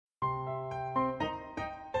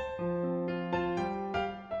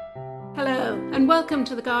Hello, and welcome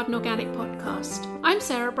to the Garden Organic Podcast. I'm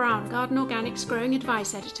Sarah Brown, Garden Organic's Growing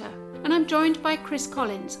Advice Editor, and I'm joined by Chris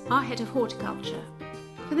Collins, our Head of Horticulture.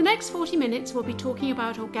 For the next 40 minutes, we'll be talking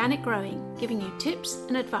about organic growing, giving you tips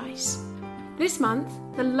and advice. This month,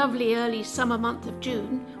 the lovely early summer month of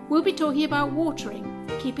June, we'll be talking about watering,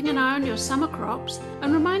 keeping an eye on your summer crops,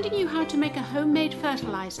 and reminding you how to make a homemade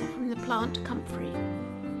fertiliser from the plant comfrey.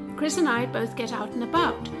 Chris and I both get out and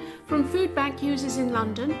about. From food bank users in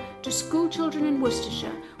London to school children in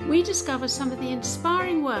Worcestershire, we discover some of the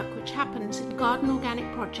inspiring work which happens at garden organic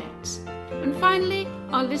projects. And finally,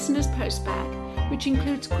 our listeners' postbag, which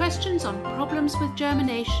includes questions on problems with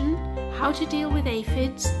germination, how to deal with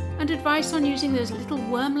aphids, and advice on using those little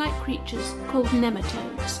worm-like creatures called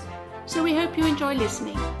nematodes. So we hope you enjoy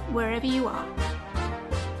listening, wherever you are.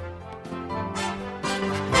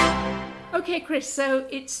 Okay, Chris, so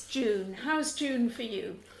it's June. How's June for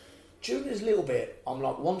you? June is a little bit, I'm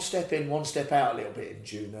like one step in, one step out a little bit in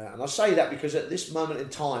June. And I say that because at this moment in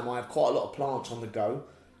time, I have quite a lot of plants on the go.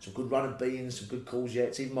 Some good running beans, some good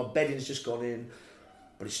courgettes, even my bedding's just gone in.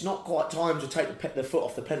 But it's not quite time to take the foot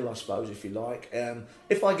off the pedal, I suppose, if you like.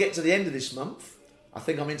 If I get to the end of this month, I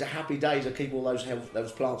think I'm into happy days. I keep all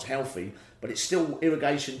those plants healthy. But it's still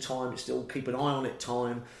irrigation time, it's still keep an eye on it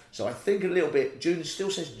time. So I think a little bit, June still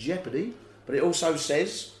says jeopardy, but it also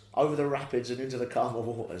says over the rapids and into the calmer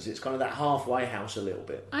waters. It's kind of that halfway house a little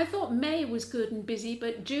bit. I thought May was good and busy,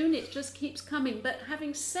 but June, it just keeps coming. But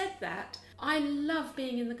having said that, I love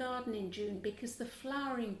being in the garden in June because the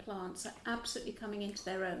flowering plants are absolutely coming into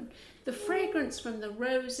their own. The fragrance from the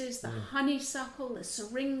roses, the honeysuckle, the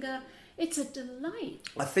syringa, it's a delight.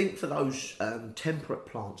 I think for those temperate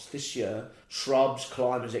plants this year, shrubs,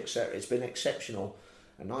 climbers, etc., it's been exceptional.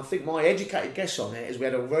 And I think my educated guess on it is we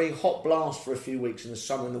had a very hot blast for a few weeks in the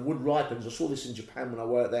summer and the wood ripens. I saw this in Japan when I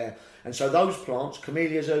worked there. And so those plants,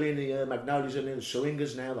 camellias early in the year, magnolias early in the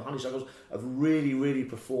syringas now, the honeysuckles, have really, really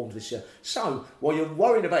performed this year. So while you're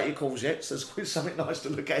worried about your courgettes, there's always something nice to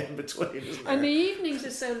look at in between, isn't there? And the evenings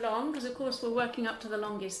are so long because, of course, we're working up to the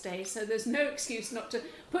longest day. So there's no excuse not to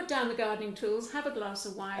put down the gardening tools, have a glass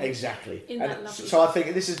of wine. Exactly. That lovely so I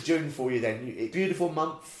think this is June for you then. Beautiful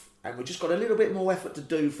month. And we've just got a little bit more effort to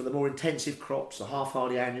do for the more intensive crops, the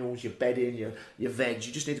half-hardy annuals, your bedding, your veg.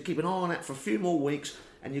 You just need to keep an eye on that for a few more weeks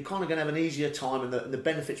and you're kind of going to have an easier time and the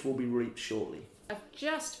benefits will be reaped shortly. I've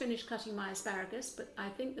just finished cutting my asparagus, but I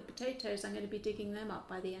think the potatoes, I'm going to be digging them up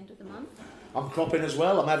by the end of the month. I'm cropping as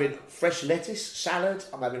well. I'm having fresh lettuce, salad.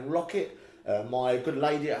 I'm having rocket. My good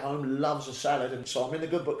lady at home loves a salad, and so I'm in the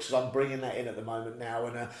good books because I'm bringing that in at the moment now.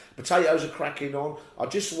 And potatoes are cracking on. I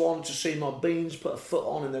just want to see my beans put a foot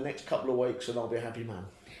on in the next couple of weeks, and I'll be a happy man.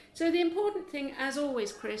 So the important thing, as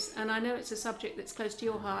always, Chris, and I know it's a subject that's close to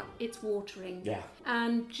your heart, it's watering. Yeah.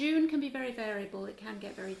 And June can be very variable. It can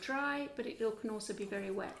get very dry, but it can also be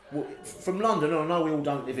very wet. Well, from London, I know we all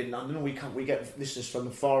don't live in London. We get listeners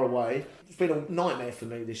from far away. It's been a nightmare for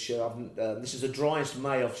me this year. This is the driest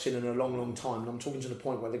May I've seen in a long, long time, and I'm talking to the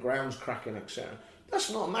point where the ground's cracking, etc. That's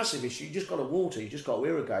not a massive issue. You just got to water, you just got to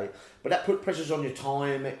irrigate. But that put pressures on your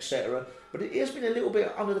time, etc. But it has been a little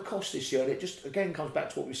bit under the cost this year, and it just again comes back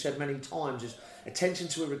to what we've said many times: is attention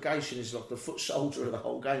to irrigation is like the foot soldier of the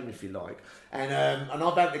whole game, if you like. And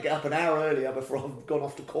I've had to get up an hour earlier before I've gone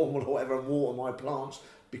off to Cornwall or whatever and water my plants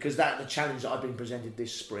because that's the challenge that I've been presented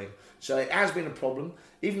this spring. So it has been a problem,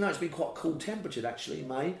 even though it's been quite cool temperatured actually in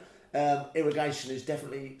May. Irrigation is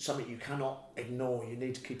definitely something you cannot ignore. You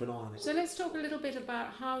need to keep an eye on it. So let's talk a little bit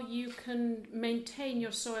about how you can maintain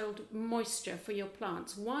your soil moisture for your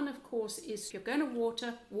plants. One, of course, is you're going to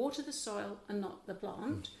water the soil and not the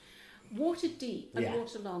plant. Water deep and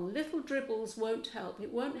water long. Little dribbles won't help.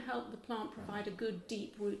 It won't help the plant provide a good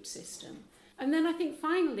deep root system. And then I think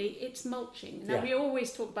finally it's mulching. Now we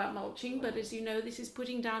always talk about mulching, but as you know, this is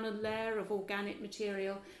putting down a layer of organic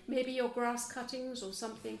material, maybe your grass cuttings or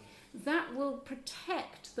something. That will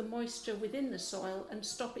protect the moisture within the soil and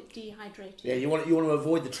stop it dehydrating. Yeah, you want to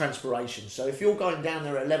avoid the transpiration. So if you're going down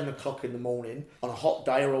there at 11 o'clock in the morning on a hot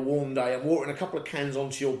day or a warm day and watering a couple of cans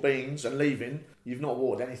onto your beans and leaving, you've not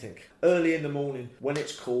watered anything. Early in the morning when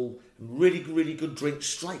it's cool, really, really good drink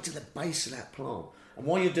straight to the base of that plant. And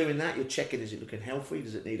while you're doing that, you're checking, is it looking healthy?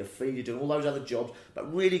 Does it need a feed? You're doing all those other jobs,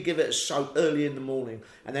 but really give it a soak early in the morning.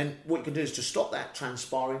 And then what you can do is to stop that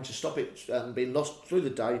transpiring, to stop it being lost through the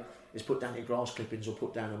day, is put down your grass clippings or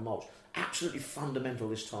put down a mulch. Absolutely fundamental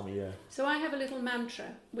this time of year. So I have a little mantra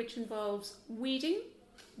which involves weeding,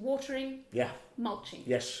 watering, mulching.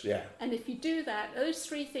 Yes, yeah. And if you do that, those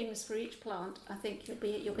three things for each plant, I think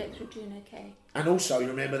you'll get through June okay. And also, you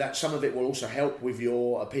remember that some of it will also help with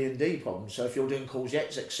your P&D problems. So if you're doing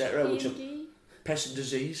courgettes, etc., which are pest and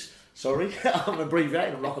disease, Sorry, I'm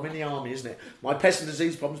abbreviating. I'm like I'm in the army, isn't it? My pest and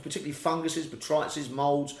disease problems, particularly funguses, botrytises,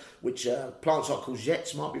 moulds, which plants like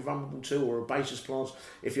courgettes might be vulnerable to, or herbaceous plants.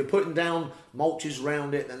 If you're putting down mulches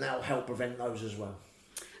around it, then that'll help prevent those as well.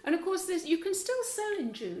 And of course, you can still sow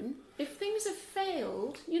in June. If things have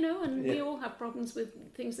failed, and we all have problems with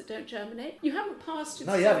things that don't germinate, you haven't passed your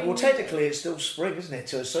sowing. Well, technically it's still spring, isn't it,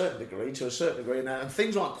 to a certain degree. And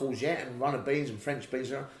things like courgette and runner beans and French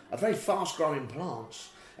beans are very fast-growing plants.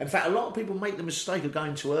 In fact, a lot of people make the mistake of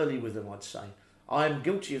going too early with them, I'd say. I'm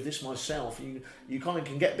guilty of this myself. You kind of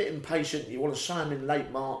can get a bit impatient. You want to sow them in late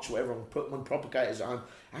March or whatever and put them on propagators at home.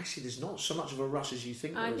 Actually, there's not so much of a rush as you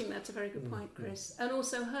think there is. I think that's a very good point, Chris. And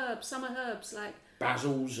also herbs, summer herbs like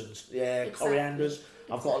basils and corianders.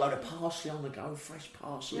 I've got a load of parsley on the go, fresh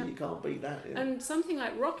parsley. Yep. You can't beat that. Yeah. And something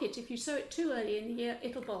like rocket, if you sow it too early in the year,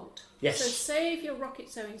 it'll bolt. Yes. So save your rocket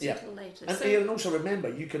sowings until later. And also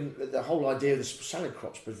remember, the whole idea of the salad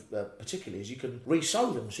crops, particularly, is you can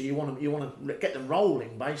re-sow them. So you want to get them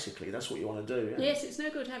rolling. Basically, that's what you want to do. Yeah? Yes, it's no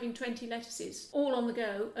good having 20 lettuces all on the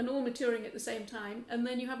go and all maturing at the same time, and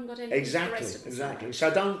then you haven't got anything for the rest of the summer.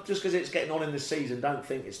 So don't, just because it's getting on in the season, don't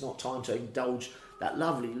think it's not time to indulge that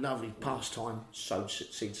lovely, lovely pastime,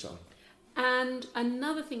 seed sowing. And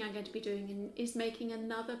another thing I'm going to be doing is making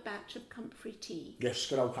another batch of comfrey tea. Yes,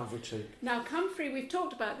 good old comfrey tea. Now, comfrey, we've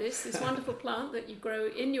talked about this wonderful plant that you grow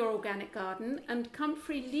in your organic garden, and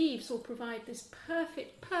comfrey leaves will provide this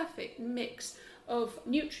perfect mix of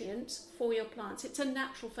nutrients for your plants. It's a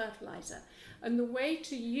natural fertiliser. And the way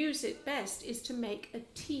to use it best is to make a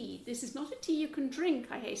tea. This is not a tea you can drink,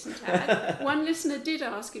 I hasten to add. One listener did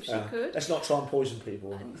ask if she could. Let's not try and poison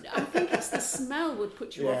people. I think it's the smell would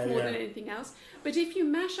put you off more than anything else. But if you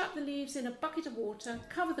mash up the leaves in a bucket of water,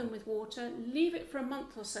 cover them with water, leave it for a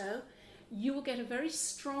month or so, you will get a very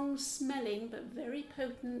strong smelling but very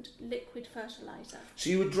potent liquid fertiliser.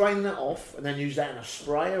 So you would drain that off and then use that in a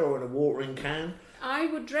sprayer or in a watering can? I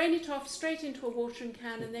would drain it off straight into a watering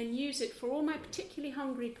can and then use it for all my particularly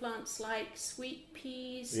hungry plants like sweet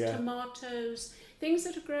peas, tomatoes, things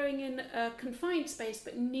that are growing in a confined space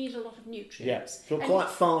but need a lot of nutrients. So quite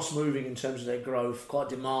fast moving in terms of their growth, quite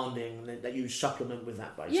demanding, and that you supplement with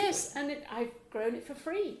that basically. Yes, and I've grown it for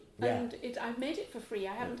free. And I've made it for free.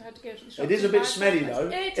 I haven't had to go to the shop. It is a bit smelly though.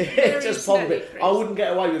 It's just smelly. I wouldn't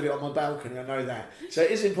get away with it on my balcony, I know that. So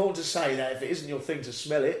it is important to say that if it isn't your thing to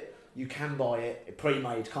smell it, you can buy it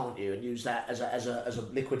pre-made, can't you, and use that as a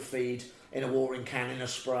liquid feed in a watering can, in a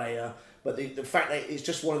sprayer. But the fact that it's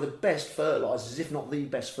just one of the best fertilisers, if not the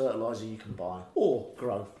best fertiliser you can buy or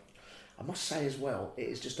grow. I must say as well, it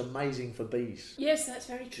is just amazing for bees. Yes, that's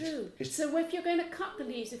very true. So if you're going to cut the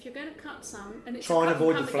leaves, if you're going to cut some, and it's try and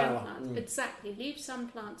avoid the flower. Exactly, leave some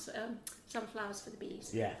plants, some flowers for the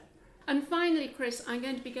bees. Yeah. And finally, Chris, I'm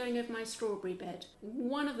going to be going over my strawberry bed.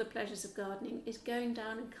 One of the pleasures of gardening is going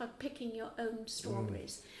down and picking your own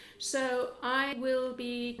strawberries. So I will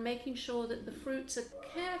be making sure that the fruits are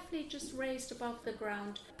carefully just raised above the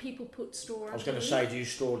ground. People put straw on. I was going to say, do you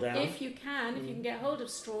straw down? If you can get hold of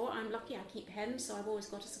straw. I'm lucky I keep hens, so I've always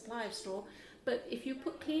got a supply of straw. But if you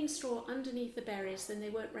put clean straw underneath the berries, then they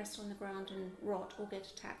won't rest on the ground and rot or get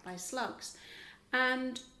attacked by slugs.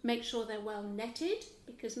 And make sure they're well netted,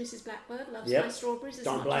 because Mrs. Blackbird loves my strawberries as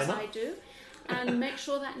much as I do. And make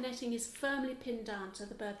sure that netting is firmly pinned down so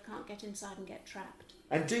the bird can't get inside and get trapped.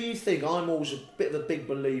 And do you think, I'm always a bit of a big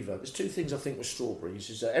believer, there's two things I think with strawberries,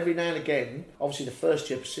 is that every now and again, obviously the first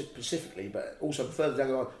year specifically, but also further down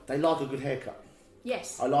the line, they like a good haircut.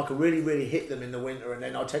 Yes. I like to really, really hit them in the winter, and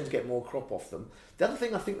then I tend to get more crop off them. The other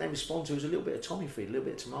thing I think they respond to is a little bit of tommy feed, a little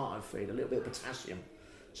bit of tomato feed, a little bit of potassium.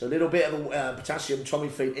 So a little bit of potassium tommy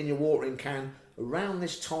feed in your watering can around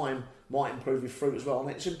this time might improve your fruit as well. And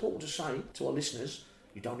it's important to say to our listeners,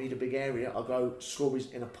 you don't need a big area. I grow strawberries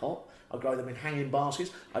in a pot. I grow them in hanging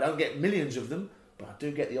baskets. I don't get millions of them, but I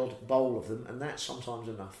do get the odd bowl of them, and that's sometimes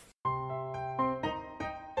enough.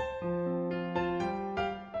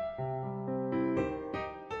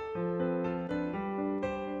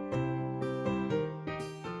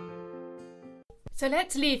 So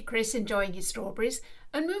let's leave Chris enjoying his strawberries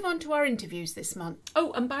and move on to our interviews this month.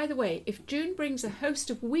 Oh, and by the way, if June brings a host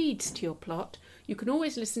of weeds to your plot, you can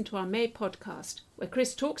always listen to our May podcast, where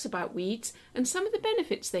Chris talks about weeds and some of the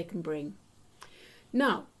benefits they can bring.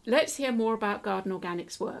 Now, let's hear more about Garden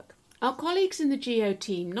Organic's work. Our colleagues in the GO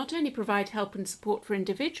team not only provide help and support for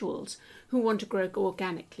individuals who want to grow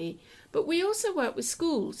organically, but we also work with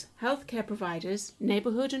schools, healthcare providers,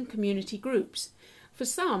 neighbourhood and community groups. For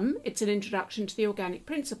some, it's an introduction to the organic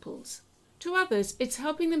principles. To others, it's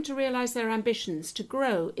helping them to realise their ambitions to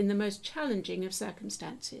grow in the most challenging of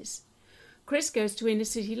circumstances. Chris goes to inner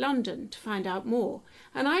city London to find out more,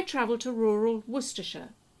 and I travel to rural Worcestershire.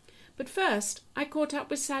 But first, I caught up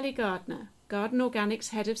with Sally Gardner, Garden Organic's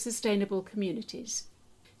Head of Sustainable Communities.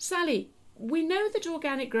 Sally, we know that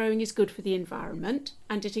organic growing is good for the environment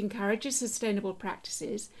and it encourages sustainable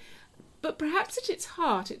practices, but perhaps at its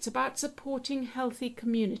heart it's about supporting healthy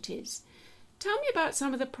communities. Tell me about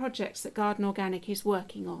some of the projects that Garden Organic is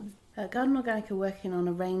working on. Garden Organic are working on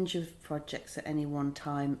a range of projects at any one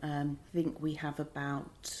time. I think we have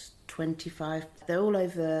about 25. They're all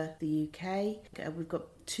over the UK. We've got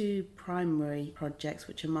 2 primary projects,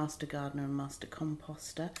 which are Master Gardener and Master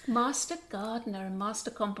Composter. Master Gardener and Master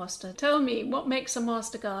Composter. Tell me, what makes a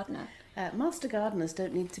Master Gardener? Master gardeners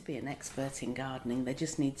don't need to be an expert in gardening. They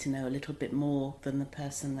just need to know a little bit more than the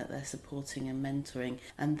person that they're supporting and mentoring.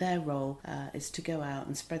 And their role is to go out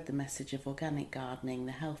and spread the message of organic gardening,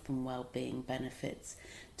 the health and well-being benefits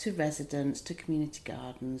to residents, to community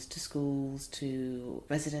gardens, to schools, to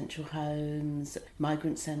residential homes,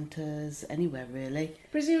 migrant centres, anywhere really.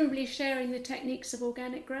 Presumably sharing the techniques of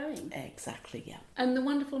organic growing. Exactly, yeah. And the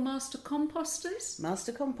wonderful Master Composters?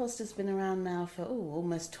 Master Composter's been around now for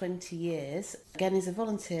almost 20 years. Again, is a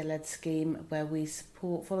volunteer-led scheme where we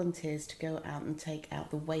support volunteers to go out and take out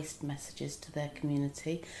the waste messages to their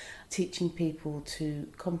community, teaching people to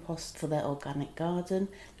compost for their organic garden,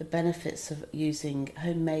 the benefits of using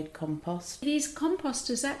homemade compost. These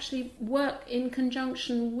composters actually work in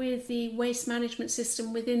conjunction with the waste management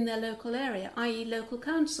system within their local area, i.e. local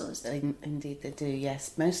councils. Indeed they do,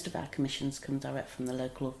 yes. Most of our commissions come direct from the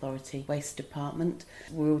local authority waste department.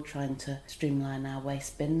 We're all trying to streamline our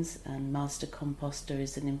waste bins, and Master Composter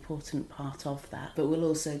is an important part of that. But we'll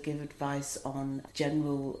also give advice on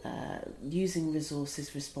general using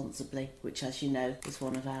resources responsibly, which, as you know, is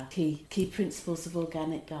one of our key principles of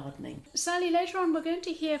organic gardening. Sally, later on we're going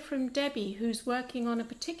to hear from Debbie, who's working on a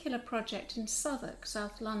particular project in Southwark,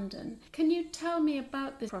 South London. Can you tell me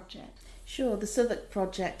about this project? Sure. The Southwark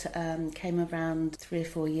project came around 3 or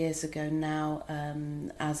 4 years ago now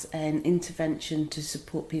as an intervention to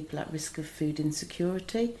support people at risk of food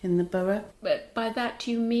insecurity in the borough. But by that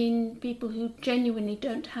you mean people who genuinely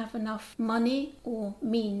don't have enough money or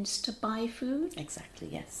means to buy food? Exactly,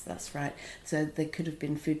 yes, that's right. So they could have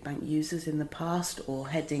been food bank users in the past or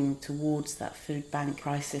heading towards that food bank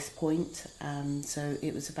crisis point. So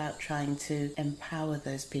it was about trying to empower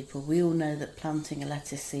those people. We all know that planting a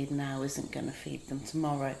lettuce seed now isn't going to feed them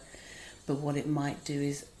tomorrow, but what it might do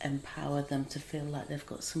is empower them to feel like they've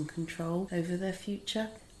got some control over their future.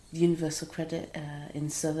 The Universal Credit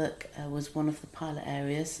in Southwark was one of the pilot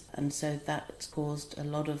areas, and so that caused a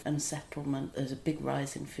lot of unsettlement. There's a big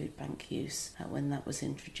rise in food bank use when that was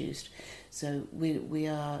introduced. So we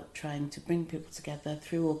are trying to bring people together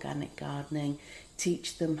through organic gardening,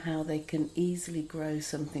 teach them how they can easily grow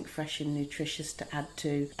something fresh and nutritious to add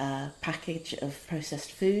to a package of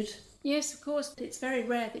processed food. Yes, of course. It's very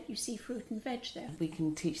rare that you see fruit and veg there. We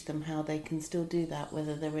can teach them how they can still do that,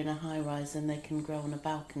 whether they're in a high-rise and they can grow on a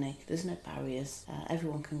balcony. There's no barriers.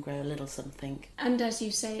 Everyone can grow a little something. And as you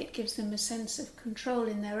say, it gives them a sense of control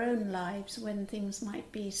in their own lives when things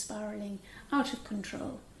might be spiralling out of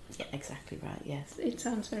control. Yeah, exactly right, yes. It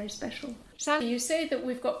sounds very special. Sally, you say that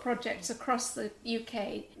we've got projects across the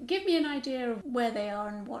UK. Give me an idea of where they are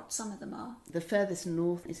and what some of them are. The furthest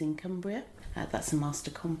north is in Cumbria. That's a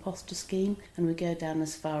Master Composter scheme. And we go down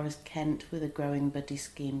as far as Kent with a Growing Buddy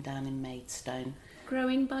scheme down in Maidstone.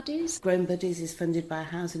 Growing Buddies? Growing Buddies is funded by a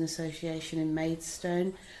housing association in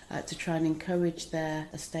Maidstone to try and encourage their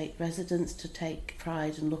estate residents to take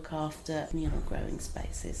pride and look after communal growing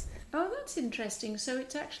spaces. Oh, that's interesting. So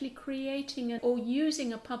it's actually creating or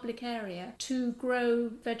using a public area to grow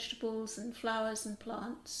vegetables and flowers and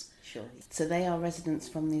plants. Sure. So they are residents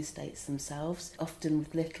from the estates themselves, often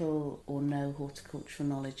with little or no horticultural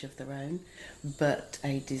knowledge of their own, but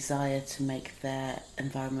a desire to make their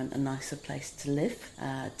environment a nicer place to live,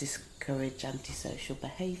 discourage antisocial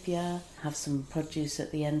behaviour, have some produce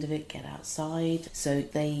at the end of it, get outside. So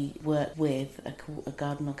they work with a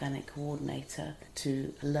garden organic coordinator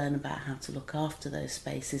to learn about how to look after those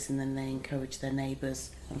spaces, and then they encourage their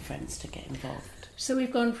neighbours and friends to get involved. So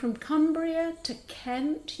we've gone from Cumbria to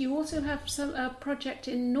Kent. You also have a project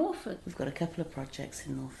in Norfolk. We've got a couple of projects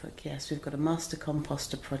in Norfolk, yes. We've got a Master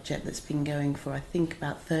Composter project that's been going for, I think,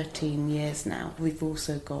 about 13 years now. We've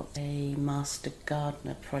also got a Master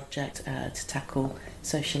Gardener project to tackle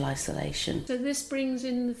social isolation. So this brings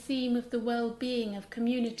in the theme of the well-being of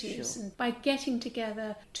communities. Sure. And by getting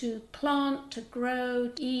together to plant, to grow,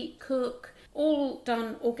 to eat, cook, all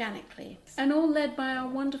done organically and all led by our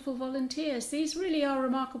wonderful volunteers. These really are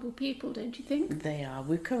remarkable people, don't you think? They are.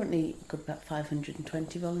 We've currently got about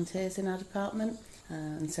 520 volunteers in our department.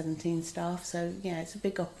 And 17 staff, so yeah, it's a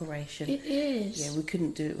big operation. It is. Yeah, we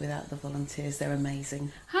couldn't do it without the volunteers. They're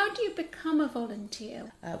amazing. How do you become a volunteer?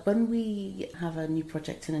 When we have a new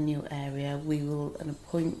project in a new area, we will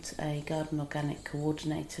appoint a garden organic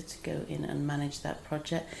coordinator to go in and manage that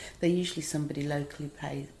project. They're usually somebody locally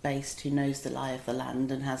based who knows the lie of the land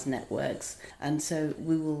and has networks, and so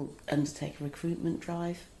we will undertake a recruitment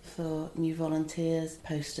drive for new volunteers,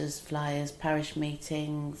 posters, flyers, parish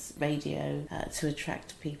meetings, radio, to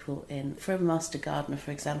attract people in. For a master gardener, for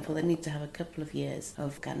example, they need to have a couple of years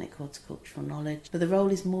of organic horticultural knowledge. But the role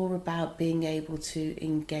is more about being able to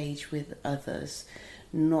engage with others.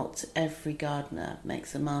 Not every gardener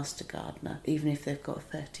makes a master gardener, even if they've got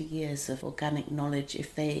 30 years of organic knowledge.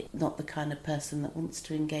 If they're not the kind of person that wants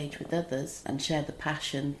to engage with others and share the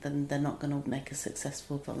passion, then they're not going to make a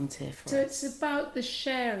successful volunteer for us. So it's about the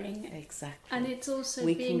sharing. Exactly. And it's also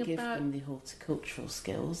we being can give about... them the horticultural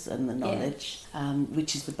skills and the knowledge,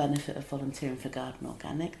 which is the benefit of volunteering for Garden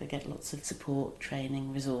Organic. They get lots of support,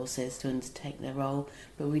 training, resources to undertake their role,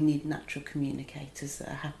 but we need natural communicators that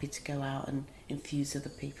are happy to go out and infuse other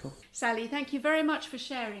people. Sally, thank you very much for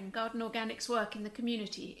sharing Garden Organic's work in the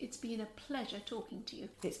community. It's been a pleasure talking to you.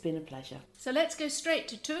 It's been a pleasure. So let's go straight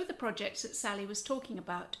to two of the projects that Sally was talking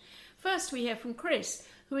about. First, we hear from Chris,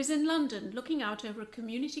 who is in London looking out over a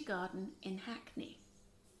community garden in Hackney.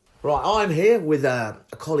 Right, I'm here with a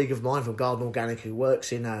colleague of mine from Garden Organic who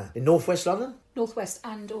works in North West London. North West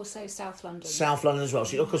and also South London. South London as well.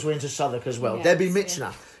 So, of course, we're into Southwark as well. Yes, Debbie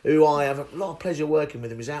Mitchner, who I have a lot of pleasure working with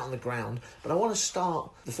him, is out on the ground. But I want to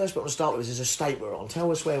start, the first bit I want to start with is this estate we're on. Tell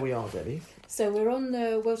us where we are, Debbie. So we're on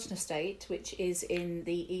the Wilton estate, which is in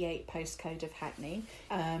the E8 postcode of Hackney.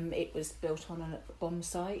 It was built on a bomb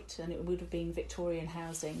site and it would have been Victorian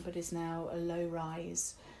housing, but is now a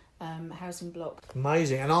low-rise housing block.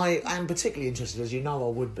 Amazing. And I am particularly interested, as you know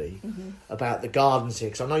I would be, about the gardens here,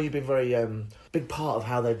 because I know you've been very big part of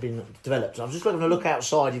how they've been developed. I'm just going to look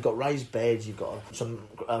outside. You've got raised beds, you've got some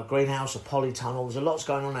greenhouse, a polytunnel. There's a lot's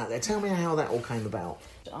going on out there. Tell me how that all came about.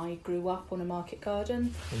 I grew up on a market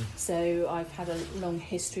garden, so I've had a long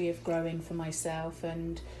history of growing for myself,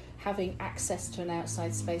 and having access to an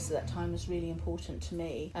outside space at that time was really important to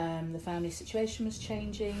me. The family situation was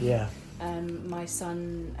changing. Yeah. My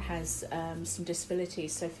son has some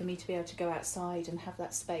disabilities, so for me to be able to go outside and have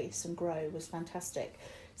that space and grow was fantastic.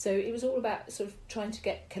 So it was all about sort of trying to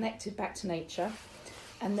get connected back to nature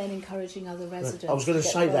and then encouraging other residents. I was going to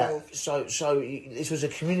say involved. that. So this was a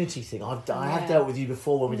community thing. I have dealt with you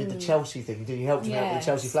before when we did the Chelsea thing. You helped me out with the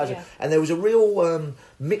Chelsea Flags. Yeah. And there was a real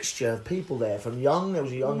mixture of people there, from young, there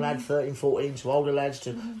was a young lad, 13, 14, to older lads.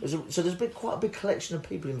 So there's been quite a big collection of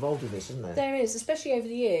people involved in this, isn't there? There is, especially over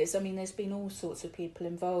the years. I mean, there's been all sorts of people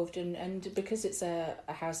involved, and because it's a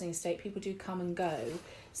housing estate, people do come and go.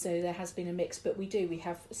 So there has been a mix, but we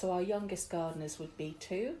have, so our youngest gardeners would be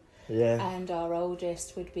 2. Yeah. And our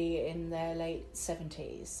oldest would be in their late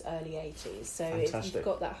 70s, early 80s. So you've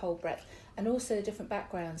got that whole breadth. And also different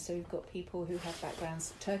backgrounds. So we've got people who have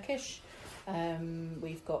backgrounds Turkish,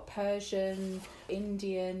 we've got Persian,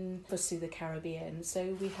 Indian, obviously the Caribbean.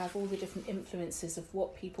 So we have all the different influences of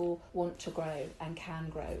what people want to grow and can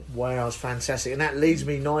grow. Wow, it's fantastic. And that leads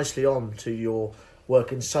me nicely on to your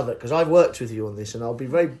work in Southwark, because I've worked with you on this, and I'll be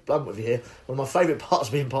very blunt with you here. One of my favourite parts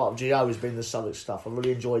of being part of GO has been the Southwark stuff. I've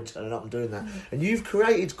really enjoyed turning up and doing that. And you've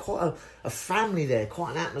created quite a family there,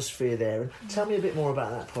 quite an atmosphere there. And tell me a bit more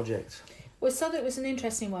about that project. Well, Southwark was an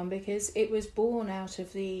interesting one because it was born out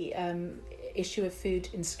of the issue of food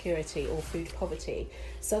insecurity or food poverty.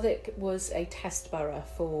 Southwark was a test borough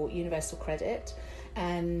for Universal Credit,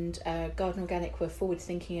 and Garden Organic were forward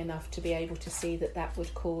thinking enough to be able to see that that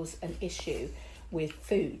would cause an issue with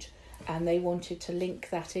food, and they wanted to link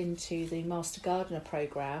that into the Master Gardener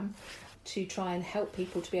programme to try and help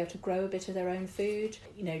people to be able to grow a bit of their own food,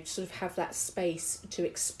 sort of have that space to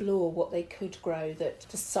explore what they could grow that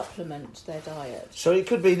to supplement their diet. So it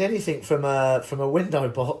could be anything from a window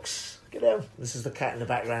box. Get out. This is the cat in the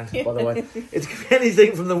background, by the way. It could be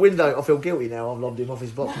anything from the window. I feel guilty now. I've lobbed him off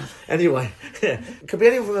his box. Anyway, it could be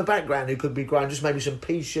anything from the background who could be growing just maybe some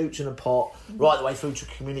pea shoots in a pot, right the way through to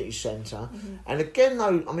a community centre. And again,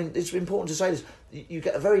 though, I mean, it's important to say this, you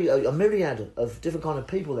get a myriad of different kind of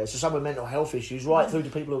people there. So some with mental health issues, right through to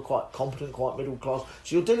people who are quite competent, quite middle class.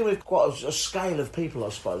 So you're dealing with quite a scale of people, I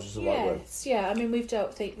suppose, is the right word. Yes, yeah. I mean, we've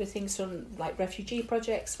dealt with things from like refugee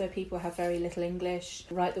projects where people have very little English,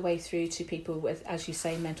 right the way through to people with, as you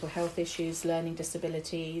say, mental health issues, learning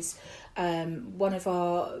disabilities. One of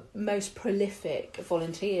our most prolific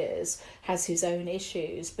volunteers has his own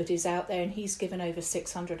issues, but is out there, and he's given over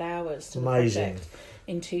 600 hours to the project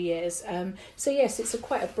in 2 years. So yes, it's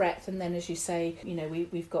quite a breadth. And then, as you say,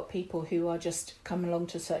 we've got people who are just coming along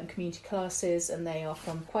to certain community classes, and they are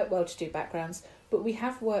from quite well-to-do backgrounds. But we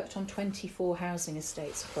have worked on 24 housing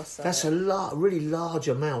estates across Southwark. That's a really large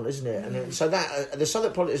amount, isn't it? And so that the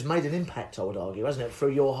Southwark project has made an impact, I would argue, hasn't it?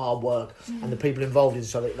 Through your hard work and the people involved in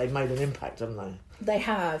Southwark, they've made an impact, haven't they? They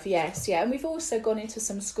have, yes, yeah. And we've also gone into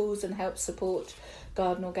some schools and helped support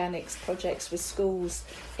Garden Organics projects with schools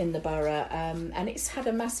in the borough, and it's had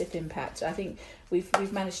a massive impact. I think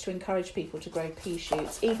we've managed to encourage people to grow pea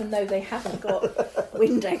shoots, even though they haven't got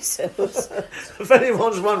windowsills. If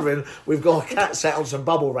anyone's wondering, we've got a cat sat on some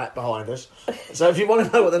bubble wrap behind us. So if you want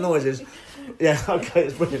to know what the noise is, yeah, okay,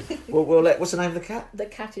 it's brilliant. We'll let. What's the name of the cat? The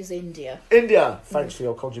cat is India. India. Thanks for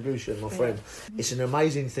your contribution, my friend. It's an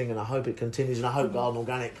amazing thing, and I hope it continues. And I hope Garden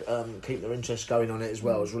Organic keep their interest going on it as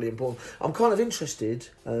well. It's really important. I'm kind of interested.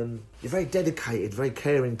 You're a very dedicated, very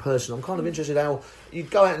caring person. I'm kind of interested how you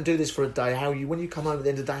go out and do this for a day. How you, when you come home at the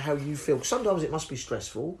end of the day, how you feel. Sometimes it must be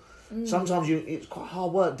stressful. Sometimes it's quite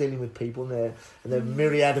hard work dealing with people and their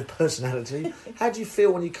myriad of personality. How do you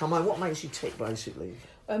feel when you come home? What makes you tick, basically?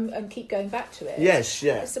 And keep going back to it. Yes,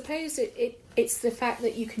 yeah. I suppose it's the fact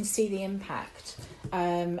that you can see the impact.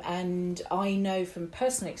 And I know from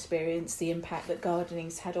personal experience the impact that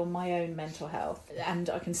gardening's had on my own mental health. And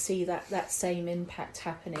I can see that same impact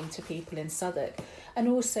happening to people in Southwark. And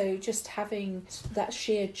also just having that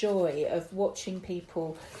sheer joy of watching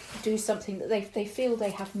people do something that they feel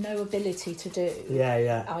they have no ability to do.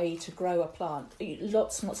 Yeah. I.e. to grow a plant.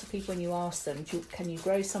 Lots and lots of people, when you ask them, can you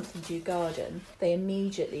grow something, do you garden? They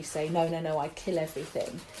immediately say, no, I kill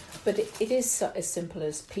everything. But it is as simple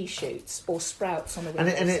as pea shoots or sprouts on a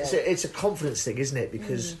windowsill. And it's a confidence thing, isn't it?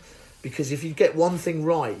 Because if you get one thing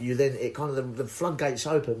right, you then it kind of the floodgates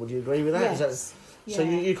open. Would you agree with that? Yes. Is that so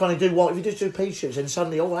you kind of do what if you just do pea shoots and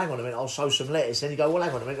suddenly hang on a minute, I'll sow some lettuce. Then you go, well,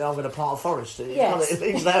 hang on a minute, I'm going to plant a forest.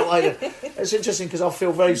 It's that way. It's interesting because I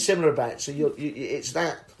feel very similar about it. So it's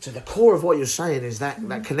that. So the core of what you're saying is that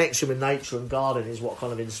connection with nature and garden is what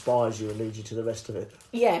kind of inspires you and leads you to the rest of it.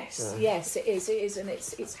 Yes, it is, and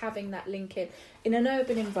it's having that link in an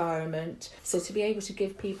urban environment. So to be able to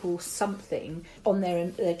give people something on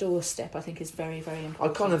their doorstep, I think is very, very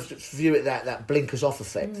important. I kind of view it that blinkers off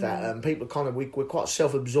effect. That people kind of we're quite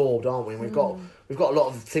self-absorbed, aren't we? And we've got a lot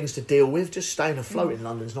of things to deal with. Just staying afloat in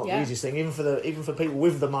London's not the easiest thing, even for people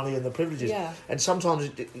with the money and the privileges. Yeah. And sometimes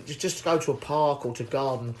just to go to a park or to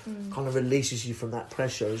garden kind of releases you from that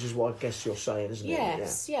pressure. This is what I guess you're saying, isn't it?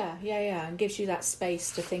 Yes, yeah, and gives you that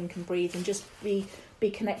space to think and breathe and just be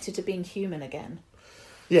connected to being human again.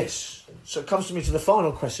 Yes. So it comes to me to the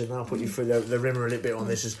final question, and I'll put you through the rimmer a little bit on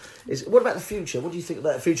this. Is what about the future? What do you think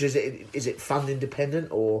about the future? Is it fund independent,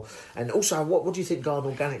 and also what do you think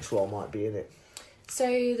Garden Organics' role might be in it? So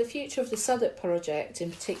the future of the Southwark project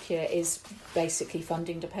in particular is basically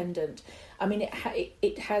funding dependent. I mean,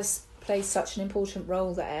 it has played such an important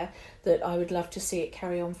role there that I would love to see it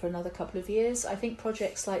carry on for another couple of years. I think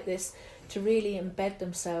projects like this, to really embed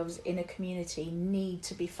themselves in a community, need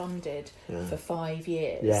to be funded for 5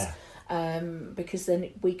 years. Yeah. Because then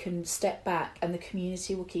we can step back and the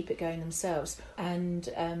community will keep it going themselves. And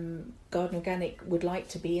Garden Organic would like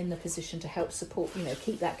to be in the position to help support,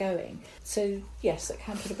 keep that going. So yes, that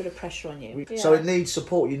can put a bit of pressure on you. So it needs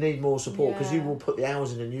support. You need more support because you will put the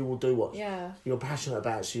hours in and you will do what you're passionate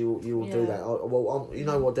about. So you will do that. Well, you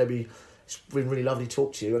know what, Debbie. It's been really lovely to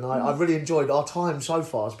talk to you, and I've really enjoyed our time so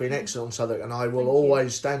far. It's been excellent on Southwark, and I will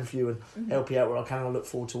always stand for you and help you out where I can. I look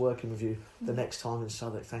forward to working with you the next time in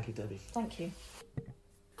Southwark. Thank you, Debbie. Thank you.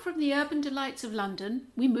 From the urban delights of London,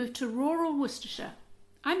 we moved to rural Worcestershire.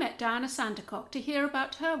 I met Diana Sandercock to hear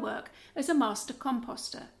about her work as a master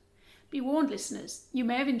composter. Be warned, listeners, you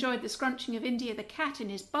may have enjoyed the scrunching of India the cat in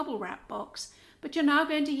his bubble wrap box, but you're now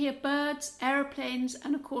going to hear birds, aeroplanes,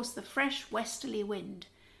 and of course the fresh westerly wind.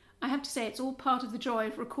 I have to say it's all part of the joy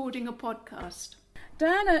of recording a podcast.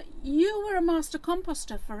 Diana, you were a master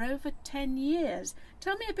composter for over 10 years.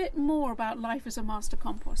 Tell me a bit more about life as a master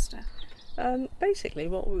composter. Basically,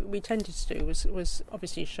 what we tended to do was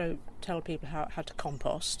obviously tell people how to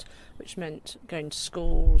compost, which meant going to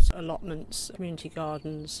schools, allotments, community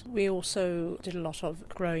gardens. We also did a lot of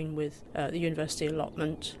growing with the university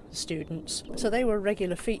allotment students. So they were a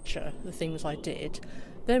regular feature, the things I did.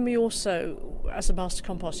 Then we also, as a master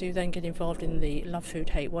composter, you then get involved in the Love Food,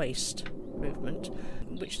 Hate Waste movement,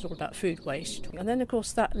 which is all about food waste. And then, of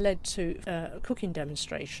course, that led to cooking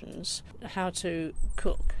demonstrations, how to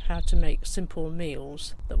cook, how to make simple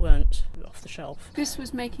meals that weren't off the shelf. This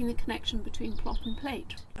was making the connection between plot and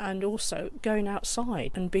plate. And also going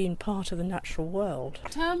outside and being part of the natural world.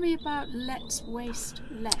 Tell me about Let's Waste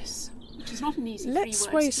Less, which is not an easy Let's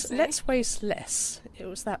three words to say. Let's waste less. It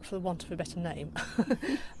was that for the want of a better name.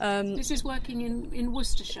 This is working in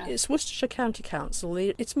Worcestershire. It's Worcestershire County Council.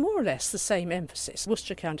 It's more or less the same emphasis.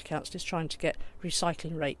 Worcestershire County Council is trying to get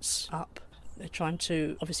recycling rates up. They're trying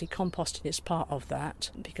to, obviously, composting is part of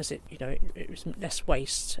that because it was less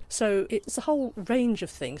waste. So it's a whole range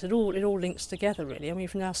of things. It all links together, really. I mean,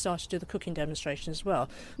 we've now started to do the cooking demonstration as well.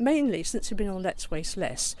 Mainly, since we've been on Let's Waste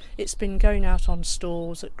Less, it's been going out on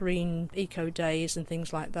stalls at green eco days and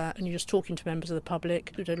things like that, and you're just talking to members of the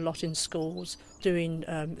public. We did a lot in schools, doing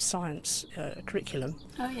science curriculum.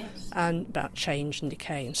 Oh, yes. And about change and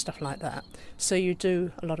decay and stuff like that. So you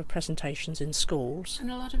do a lot of presentations in schools.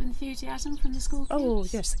 And a lot of enthusiasm from the school kids? Oh,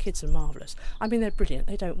 yes, the kids are marvellous. I mean, they're brilliant.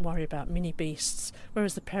 They don't worry about mini beasts,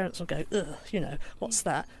 whereas the parents will go, ugh, what's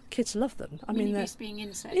that? Kids love them. Mini beasts being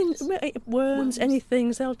insects. Worms,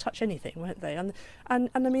 anything. They'll touch anything, won't they? And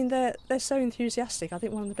I mean, they're so enthusiastic. I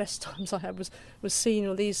think one of the best times I had was seeing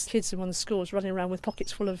all these kids in one of the schools running around with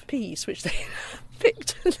pockets full of peas, which they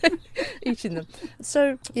picked and then eating them.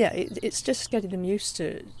 So, yeah, it's just getting them used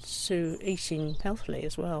to eating healthily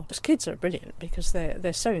as well. Because kids are brilliant because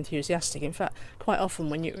they're so enthusiastic. In fact, quite often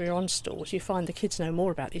when you're on stalls, you find the kids know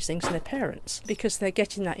more about these things than their parents because they're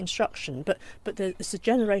getting that instruction. But there's the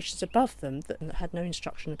generations above them that had no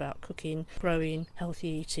instruction about cooking, growing, healthy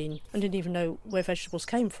eating, and didn't even know where vegetables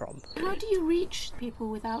came from. How do you reach people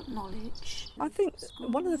without knowledge? I think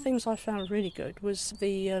one of the things I found really good was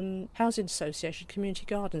the Housing Association community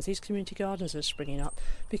gardens. These community gardens are springing up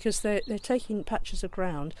because they're taking patches of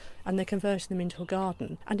ground and they're converting them into a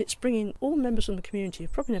garden, and it's bringing all members of the community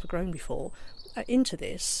who've probably never grown before into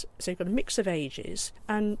this. So you've got a mix of ages,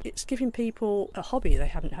 and it's giving people a hobby they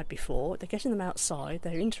haven't had before. They're getting them outside,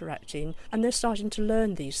 they're interacting, and they're starting to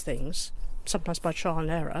learn these things, sometimes by trial and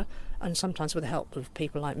error, and sometimes with the help of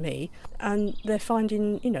people like me, and they're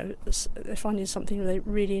finding something they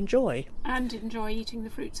really enjoy. And enjoy eating the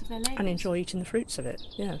fruits of their labours.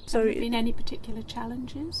 Yeah. So have there been any particular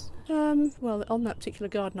challenges? Well, on that particular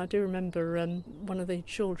garden, I do remember one of the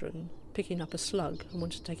children picking up a slug and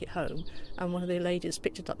wanted to take it home, and one of the ladies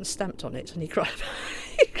picked it up and stamped on it, and he cried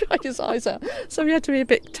his eyes out. So we had to be a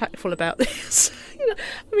bit tactful about this.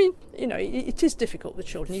 It is difficult with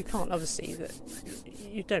children. You can't, obviously, that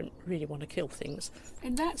you don't really want to kill things.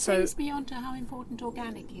 And that brings me on to how important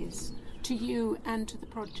organic is to you and to the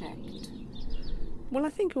project. Well, I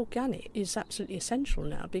think organic is absolutely essential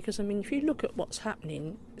now because, if you look at what's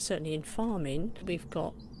happening, certainly in farming, you've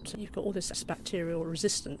got all this bacterial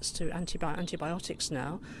resistance to antibiotics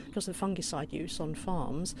now because of fungicide use on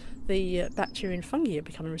farms. The bacteria and fungi are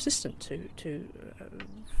becoming resistant to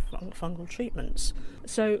fungal treatments.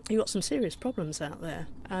 So you've got some serious problems out there,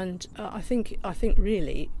 and I think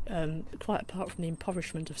really, quite apart from the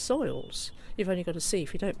impoverishment of soils, you've only got to see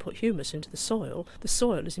if you don't put humus into the soil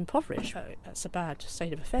is impoverished. That's a bad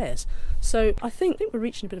state of affairs. So I think we're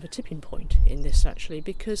reaching a bit of a tipping point in this, actually,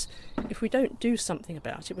 because if we don't do something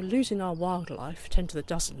about it, we're losing our wildlife 10 to the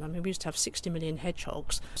dozen. We used to have 60 million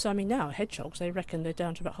hedgehogs. So now hedgehogs, they reckon they're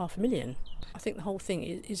down to about 500,000. I think the whole thing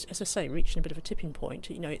is, as I say, reaching a bit of a tipping point.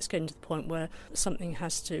 It's getting to the point where something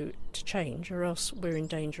has to change, or else we're in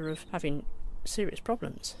danger of having serious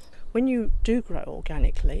problems. When you do grow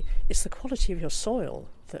organically, it's the quality of your soil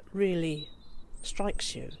that really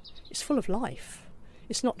strikes you. It's full of life.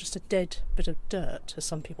 It's not just a dead bit of dirt, as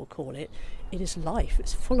some people call it. It is life.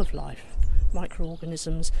 It's full of life.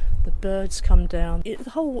 Microorganisms, the birds come down. The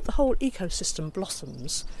whole ecosystem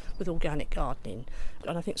blossoms with organic gardening,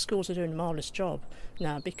 and I think schools are doing a marvellous job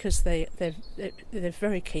now because they're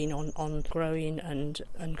very keen on growing and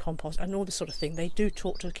compost and all this sort of thing. They do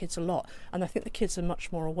talk to the kids a lot, and I think the kids are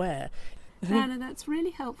much more aware. No, that's really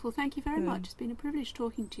helpful. Thank you very Yeah. much. It's been a privilege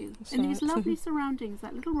talking to you. That's In these right. lovely surroundings,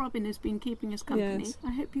 that little robin has been keeping us company. Yes.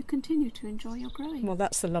 I hope you continue to enjoy your growing. Well,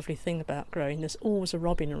 that's the lovely thing about growing. There's always a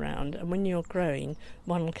robin around, and when you're growing,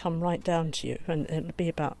 one will come right down to you, and it'll be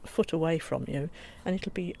about a foot away from you, and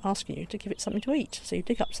it'll be asking you to give it something to eat. So you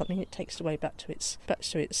dig up something, it takes it away back to its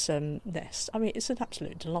nest. I mean, it's an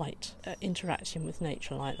absolute delight interacting with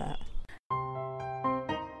nature like that.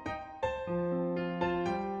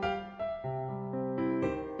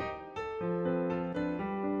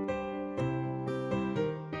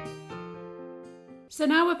 So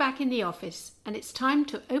now we're back in the office, and it's time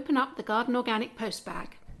to open up the Garden Organic post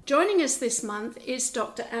bag. Joining us this month is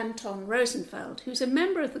Dr. Anton Rosenfeld, who's a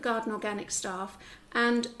member of the Garden Organic staff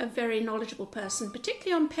and a very knowledgeable person,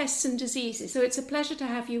 particularly on pests and diseases. So it's a pleasure to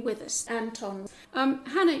have you with us, Anton.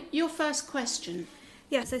 Hannah, your first question.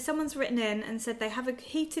 Yeah, so someone's written in and said they have a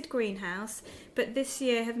heated greenhouse, but this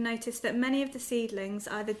year have noticed that many of the seedlings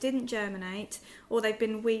either didn't germinate or they've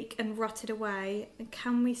been weak and rotted away.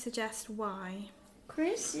 Can we suggest why?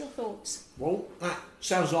 Chris, your thoughts? Well, that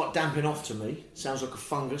sounds like damping off to me. Sounds like a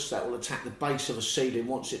fungus that will attack the base of a seedling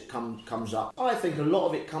once it comes up. I think a lot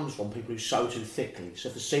of it comes from people who sow too thickly. So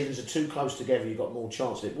if the seedlings are too close together, you've got more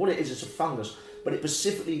chance of it. What it is, it's a fungus, but it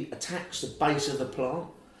specifically attacks the base of the plant.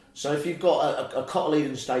 So if you've got a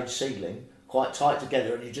cotyledon stage seedling quite tight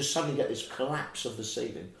together, and you just suddenly get this collapse of the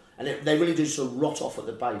seedling, and they really do sort of rot off at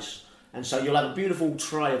the base. And so you'll have a beautiful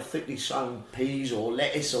tray of thickly sown peas or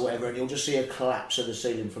lettuce or whatever, and you'll just see a collapse of the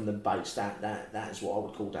seedling from the base. That is what I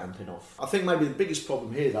would call damping off. I think maybe the biggest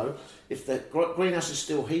problem here, though, if the greenhouse is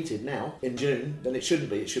still heated now in June, then it shouldn't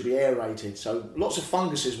be. It should be aerated. So lots of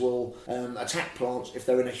funguses will attack plants if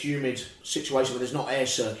they're in a humid situation where there's not air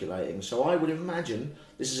circulating. So I would imagine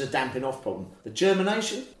this is a damping off problem. The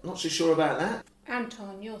germination, not so sure about that.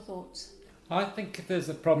 Anton, your thoughts? I think if there's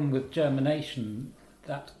a problem with germination,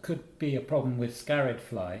 that could be a problem with scarred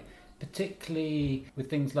fly, particularly with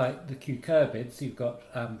things like the cucurbids. You've got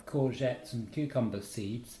courgettes and cucumber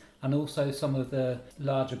seeds, and also some of the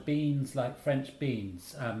larger beans like French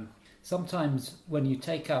beans. Sometimes when you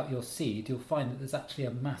take out your seed, you'll find that there's actually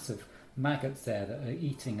a massive maggots there that are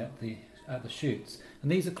eating at the shoots, and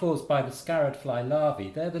these are caused by the scarred fly larvae.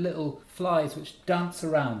 They're the little flies which dance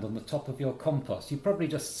around on the top of your compost. You probably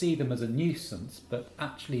just see them as a nuisance, but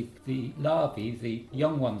actually the larvae, the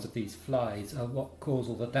young ones of these flies, are what cause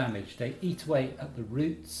all the damage. They eat away at the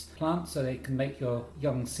roots plants, so they can make your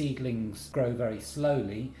young seedlings grow very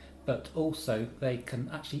slowly, but also they can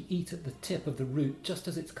actually eat at the tip of the root just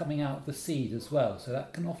as it's coming out of the seed as well. So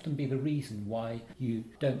that can often be the reason why you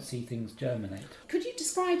don't see things germinate. Could you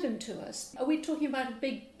describe them to us? Are we talking about a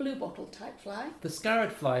big bluebottle type fly? The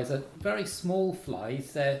scarred flies are very small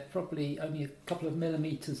flies. They're probably only a couple of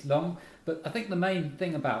millimetres long, but I think the main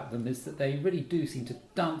thing about them is that they really do seem to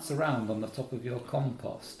dance around on the top of your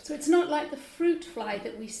compost. So it's not like the fruit fly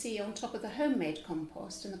that we see on top of the homemade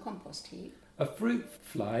compost in the compost heap. A fruit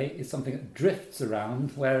fly is something that drifts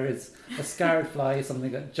around, whereas a scarred fly is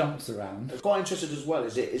something that jumps around. I was quite interested as well,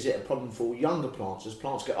 is it a problem for younger plants? As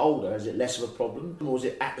plants get older, is it less of a problem? Or is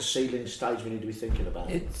it at the seedling stage we need to be thinking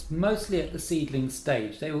about? It's mostly at the seedling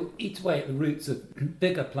stage. They will eat away at the roots of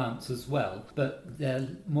bigger plants as well, but they're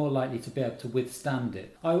more likely to be able to withstand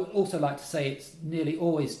it. I would also like to say it's nearly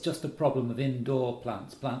always just a problem of indoor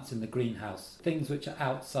plants in the greenhouse. Things which are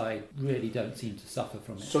outside really don't seem to suffer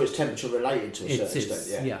from it. So it's temperature related to a certain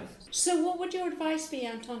extent, yeah. So what would your advice be,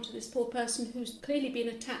 Anton, to this poor person who's clearly been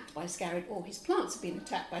attacked by scarred, or his plants have been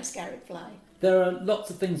attacked by scarred fly? There are lots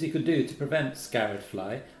of things you could do to prevent scarred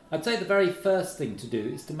fly. I'd say the very first thing to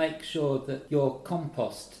do is to make sure that your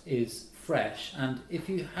compost is fresh, and if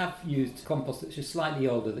you have used compost that's just slightly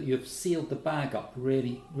older, that you've sealed the bag up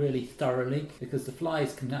really thoroughly, because the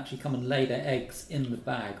flies can actually come and lay their eggs in the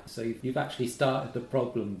bag, so you've actually started the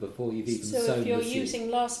problem before you've even sown the seed. So if you're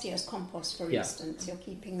using last year's compost, for instance, you're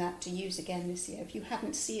keeping that to use again this year if you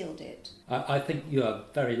haven't sealed it. I think you are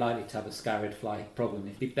very likely to have a scarred fly problem.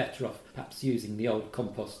 You'd be better off perhaps using the old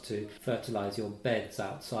compost to fertilise your beds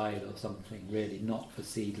outside or something, really, not for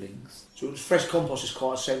seedlings. So fresh compost is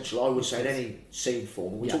quite essential, I would say, in any seed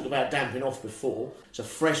form. We talked about damping off before, so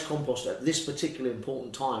fresh compost at this particular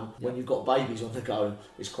important time when you've got babies on the go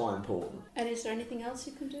is quite important. And is there anything else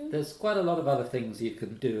you can do? There's quite a lot of other things you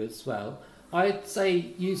can do as well. I'd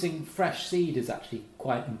say using fresh seed is actually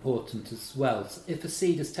quite important as well. So if a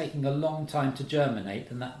seed is taking a long time to germinate,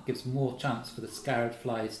 then that gives more chance for the scarab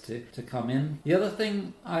flies to come in. The other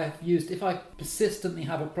thing I've used, if I persistently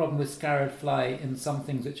have a problem with scarab fly in some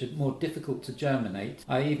things which are more difficult to germinate,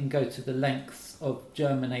 I even go to the lengths of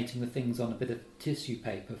germinating the things on a bit of tissue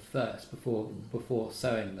paper first before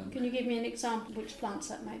sowing them. Can you give me an example of which plants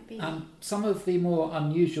that might be? Some of the more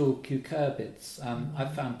unusual cucurbids,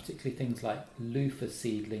 I've found particularly things like loofah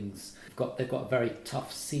seedlings, they've got a very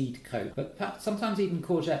tough seed coat, but perhaps sometimes even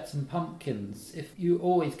courgettes and pumpkins, if you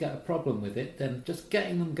always get a problem with it, then just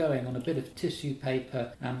getting them going on a bit of tissue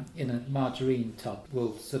paper in a margarine tub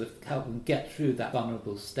will sort of help them get through that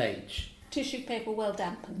vulnerable stage. Tissue paper well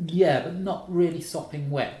dampened. Yeah, but not really sopping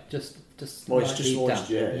wet, just slightly damp.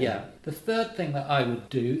 Yeah. The third thing that I would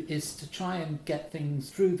do is to try and get things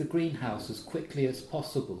through the greenhouse as quickly as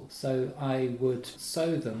possible. So I would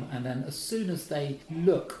sow them, and then as soon as they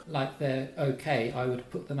look like they're okay, I would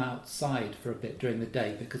put them outside for a bit during the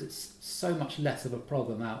day, because it's so much less of a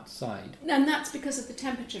problem outside. And that's because of the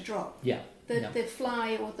temperature drop. Yeah. The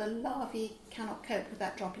fly or the larvae cannot cope with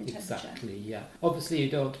that drop in temperature. Exactly, yeah. Obviously you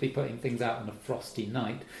don't want to be putting things out on a frosty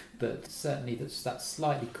night, but certainly that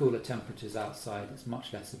slightly cooler temperatures outside, it's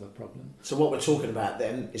much less of a problem. So what we're talking about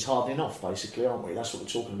then is hardening off, basically, aren't we? That's what we're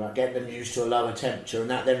talking about, getting them used to a lower temperature, and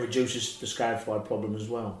that then reduces the scarab fly problem as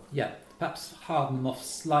well. Yeah. Perhaps harden them off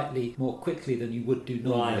slightly more quickly than you would do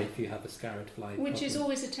normally if you have a scarab fly problem. Which is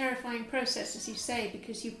always a terrifying process, as you say,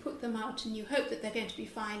 because you put them out and you hope that they're going to be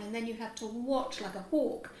fine, and then you have to watch like a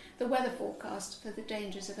hawk the weather forecast for the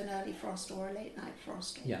dangers of an early frost or a late night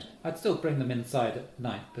frost. Yeah, I'd still bring them inside at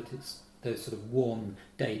night, but it's those sort of warm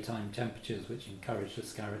daytime temperatures which encourage the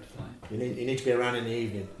scarab fly. You need to be around in the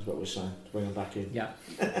evening, is what we're saying, to bring them back in. Yeah.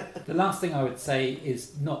 The last thing I would say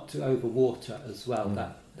is not to overwater as well.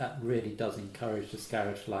 That really does encourage the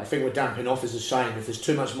scarab fly. I think what damping off is the same. If there's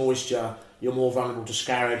too much moisture, you're more vulnerable to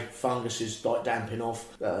scarab, funguses like damping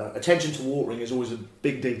off. Attention to watering is always a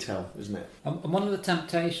big detail, isn't it? And one of the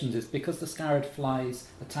temptations is, because the scarab flies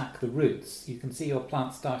attack the roots, you can see your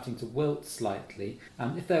plant starting to wilt slightly.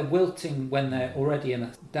 And if they're wilting when they're already in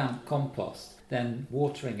a damp compost, then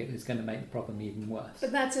watering it is going to make the problem even worse.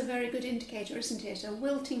 But that's a very good indicator, isn't it? A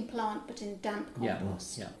wilting plant but in damp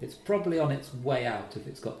compost. Yeah. It's probably on its way out if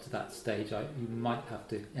it's got to that stage. You might have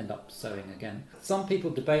to end up sowing again. Some people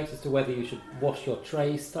debate as to whether you should wash your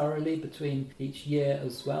trays thoroughly between each year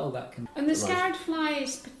as well. And the scarab fly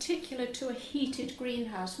is particular to a heated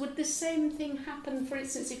greenhouse. Would the same thing happen, for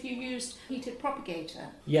instance, if you used heated propagator?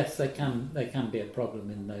 Yes, they can be a problem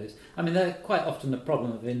in those. I mean, they're quite often a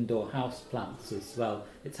problem of indoor house plants as well.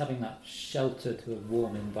 It's having that sheltered,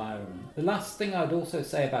 warm environment. The last thing I'd also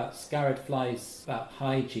say about scarab flies, about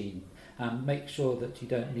hygiene, make sure that you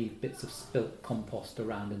don't leave bits of spilt compost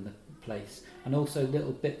around in the place, and also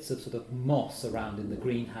little bits of sort of moss around in the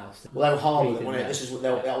greenhouse. Well, they'll harbour them, won't it? This is what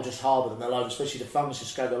they'll just harbour them. They'll especially the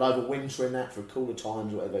funguses they'll overwinter in that for cooler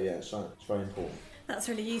times or whatever. Yeah, so it's very important. That's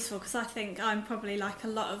really useful, because I think I'm probably like a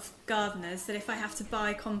lot of gardeners, that if I have to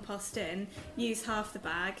buy compost in, use half the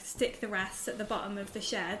bag, stick the rest at the bottom of the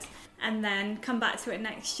shed, and then come back to it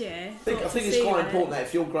next year. I think it's quite important that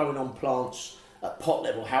if you're growing on plants at pot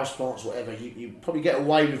level, house plants, whatever, you probably get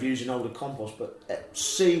away with using older compost, but at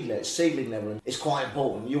seedling level, it's quite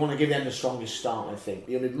important. You want to give them the strongest start, I think.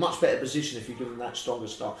 You're in a much better position if you give them that stronger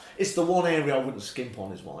start. It's the one area I wouldn't skimp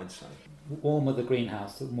on, is what I'd say. The warmer the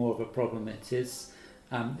greenhouse, the more of a problem it is.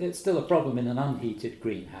 It's still a problem in an unheated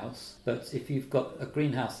greenhouse, but if you've got a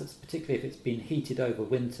greenhouse that's, particularly if it's been heated over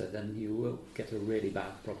winter, then you will get a really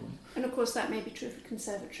bad problem. And of course that may be true for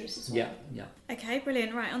conservatories as well. Yeah. Okay,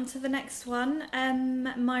 brilliant. Right, on to the next one.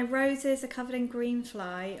 My roses are covered in green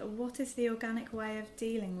fly. What is the organic way of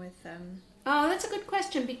dealing with them? Oh, that's a good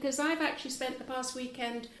question, because I've actually spent the past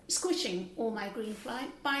weekend squishing all my green fly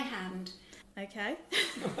by hand. Okay.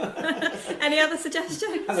 Any other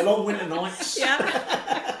suggestions? And the long winter nights.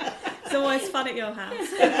 Yeah. It's always fun at your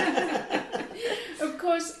house. Of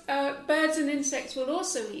course, birds and insects will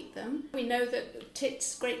also eat them. We know that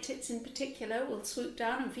great tits in particular, will swoop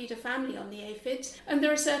down and feed a family on the aphids. And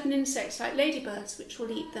there are certain insects like ladybirds which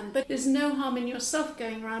will eat them. But there's no harm in yourself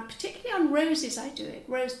going around, particularly on roses I do it,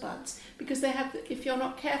 rosebuds, because they have, if you're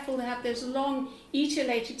not careful, they have those long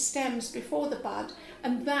etiolated stems before the bud,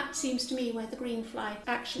 and that seems to me where the green fly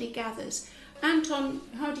actually gathers. Anton,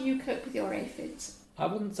 how do you cope with your aphids? I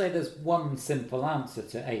wouldn't say there's one simple answer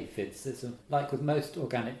to aphids. Like with most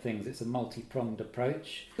organic things, it's a multi-pronged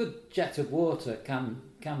approach. Good jet of water can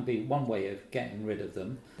be one way of getting rid of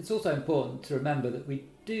them. It's also important to remember that we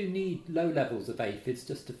do need low levels of aphids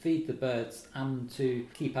just to feed the birds and to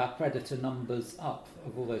keep our predator numbers up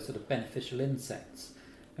of all those sort of beneficial insects.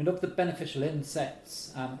 And of the beneficial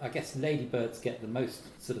insects, I guess ladybirds get the most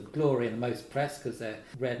sort of glory and the most press because they're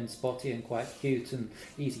red and spotty and quite cute and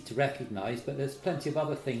easy to recognise, but there's plenty of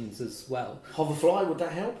other things as well. Hoverfly, would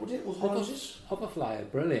that help, would it, with roses? Hoverfly are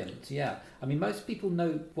brilliant, yeah. I mean, most people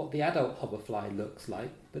know what the adult hoverfly looks like,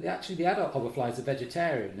 but the adult hoverflies are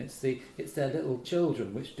vegetarian. It's their little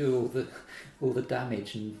children which do all the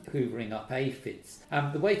damage and hoovering up aphids.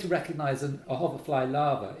 The way to recognise a hoverfly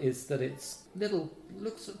larva is that it's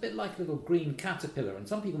looks a bit like a little green caterpillar, and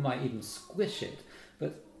some people might even squish it,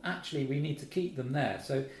 but actually we need to keep them there.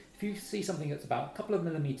 So if you see something that's about a couple of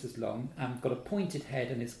millimetres long and got a pointed head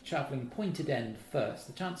and is travelling pointed end first,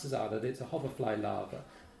 the chances are that it's a hoverfly larva,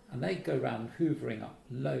 and they go around hoovering up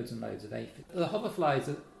loads and loads of aphids. The hoverflies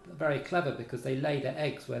are very clever because they lay their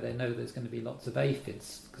eggs where they know there's going to be lots of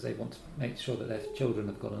aphids because they want to make sure that their children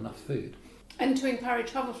have got enough food. And to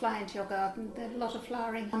encourage hoverfly into your garden, there are a lot of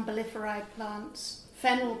flowering umbelliferae plants.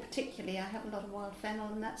 Fennel particularly, I have a lot of wild fennel,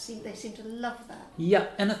 and they seem to love that. Yeah,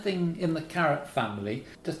 anything in the carrot family.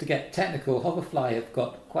 Just to get technical, hoverfly have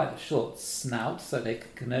got quite a short snout, so they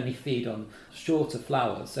can only feed on shorter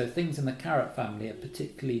flowers. So things in the carrot family are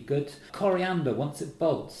particularly good. Coriander, once it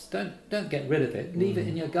bolts, don't get rid of it. Leave it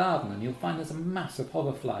in your garden, and you'll find there's a mass of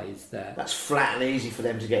hoverflies there. That's flat and easy for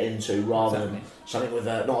them to get into, rather than something with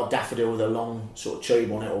not a daffodil with a long sort of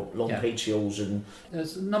tube on it, or long petioles. And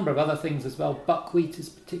there's a number of other things as well. Buckwheat is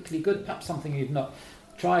particularly good, perhaps something you've not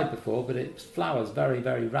tried before, but it flowers very,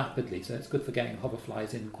 very rapidly, so it's good for getting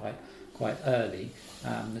hoverflies in quite early.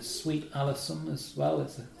 There's sweet alyssum as well.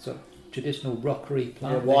 It's a sort of traditional rockery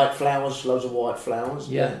plant. Yeah, white flowers, loads of white flowers.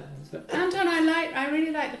 Yeah. Anton, I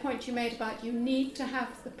really like the point you made about you need to have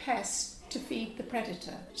the pest to feed the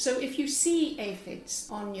predator. So if you see aphids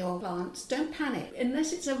on your plants, don't panic.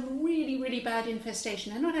 Unless it's a really, really bad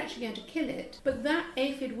infestation, they're not actually going to kill it, but that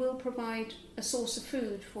aphid will provide a source of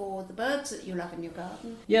food for the birds that you love in your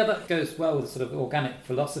garden. Yeah, that goes well with sort of organic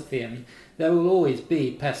philosophy. I mean, there will always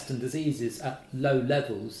be pests and diseases at low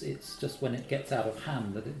levels. It's just when it gets out of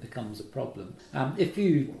hand that it becomes a problem. If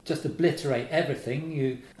you just obliterate everything,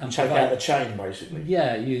 you take out the chain, basically.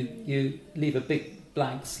 Yeah, you leave a big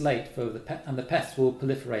blank slate for and the pests will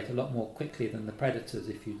proliferate a lot more quickly than the predators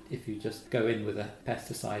if you just go in with a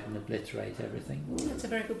pesticide and obliterate everything. That's a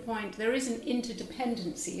very good point. There is an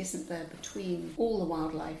interdependency, isn't there, between all the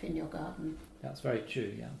wildlife in your garden? That's very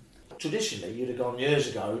true, yeah. Traditionally, you'd have gone years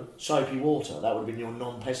ago, soapy water, that would have been your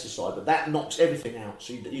non-pesticide, but that knocks everything out,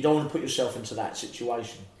 so you don't want to put yourself into that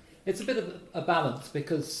situation. It's a bit of a balance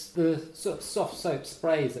because the sort of soft soap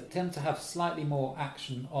sprays that tend to have slightly more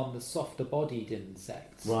action on the softer bodied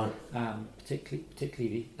insects, right?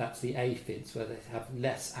 Particularly that's the aphids, where they have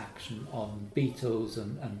less action on beetles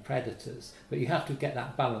and predators. But you have to get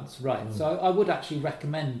that balance right. So I would actually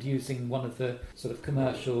recommend using one of the sort of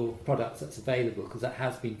commercial products that's available, because that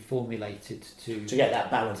has been formulated to get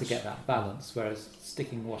that balance. Whereas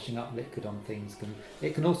sticking washing up liquid on things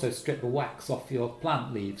can also strip the wax off your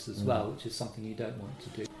plant leaves as well, which is something you don't want to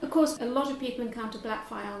do. Of course, a lot of people encounter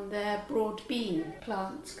blackfly on their broad bean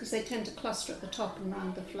plants because they tend to cluster at the top and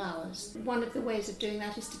around the flowers. One of the ways of doing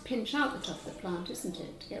that is to pinch out the top of the plant, isn't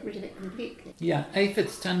it? To get rid of it completely. Yeah,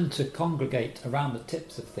 aphids tend to congregate around the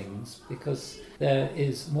tips of things because there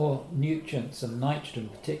is more nutrients and nitrogen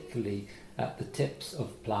particularly at the tips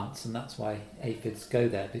of plants, and that's why aphids go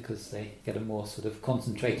there, because they get a more sort of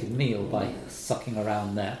concentrated meal by sucking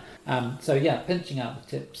around there. So yeah, pinching out the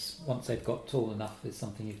tips once they've got tall enough is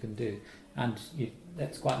something you can do, and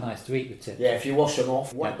it's quite nice to eat the tips. Yeah, if you wash them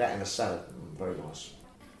off, whack that in a salad. Very nice.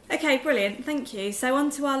 Okay, brilliant, thank you. So on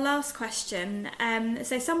to our last question.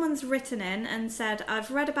 So someone's written in and said, I've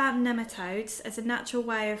read about nematodes as a natural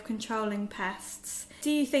way of controlling pests. Do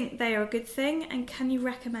you think they are a good thing, and can you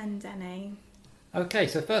recommend any? Okay,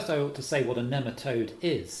 so first I ought to say what a nematode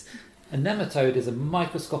is. A nematode is a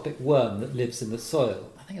microscopic worm that lives in the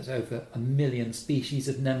soil. I think it's over 1 million species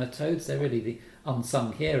of nematodes. They're really the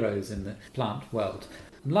unsung heroes in the plant world.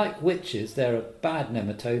 Like witches, there are bad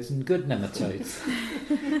nematodes and good nematodes.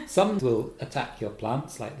 Some will attack your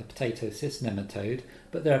plants, like the potato cyst nematode,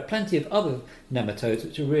 but there are plenty of other nematodes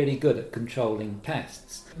which are really good at controlling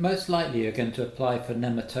pests. Most likely you're going to apply for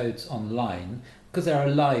nematodes online, Because they're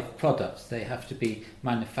live products, they have to be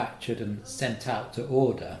manufactured and sent out to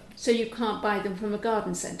order. So you can't buy them from a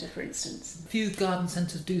garden centre, for instance? A few garden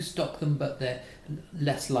centres do stock them, but they're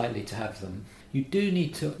less likely to have them. You do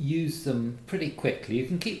need to use them pretty quickly. You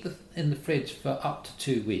can keep them in the fridge for up to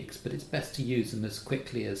 2 weeks, but it's best to use them as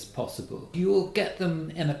quickly as possible. You will get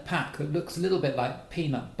them in a pack that looks a little bit like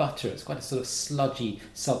peanut butter. It's quite a sort of sludgy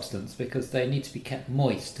substance because they need to be kept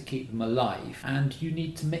moist to keep them alive. And you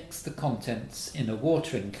need to mix the contents in a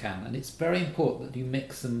watering can, and it's very important that you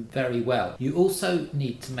mix them very well. You also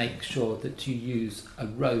need to make sure that you use a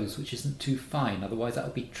rose which isn't too fine, otherwise that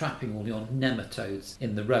will be trapping all your nematodes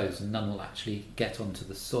in the rose and none will actually get onto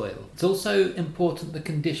the soil. It's also important the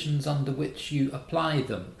conditions under which you apply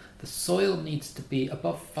them. The soil needs to be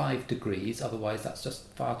above 5 degrees, otherwise that's just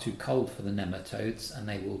far too cold for the nematodes and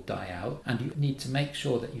they will die out. And you need to make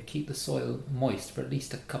sure that you keep the soil moist for at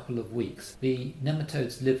least a couple of weeks. The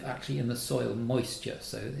nematodes live actually in the soil moisture,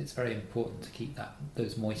 so it's very important to keep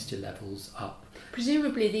those moisture levels up.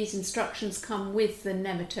 Presumably these instructions come with the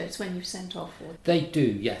nematodes when you sent off? Or... They do,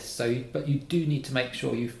 yes. But you do need to make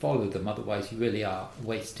sure you follow them, otherwise you really are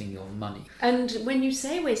wasting your money. And when you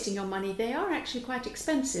say wasting your money, they are actually quite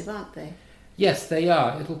expensive, aren't they? Yes, they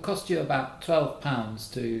are. It'll cost you about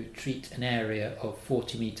 £12 to treat an area of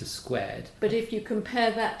 40 metres squared. But if you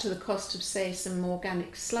compare that to the cost of, say, some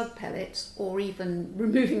organic slug pellets, or even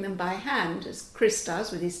removing them by hand, as Chris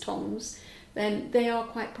does with his tongs, then they are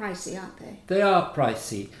quite pricey, aren't they? They are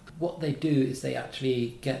pricey. What they do is they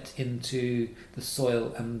actually get into the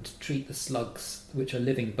soil and treat the slugs which are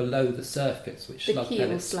living below the surface, which the slug keel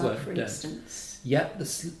pellets slug, for don't. instance. Yep,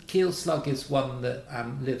 the keel slug is one that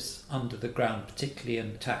lives under the ground, particularly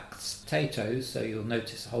and attacks potatoes, so you'll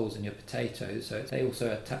notice holes in your potatoes. So they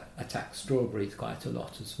also attack strawberries quite a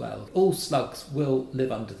lot as well. All slugs will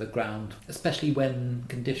live under the ground, especially when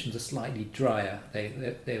conditions are slightly drier.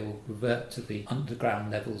 They will revert to the underground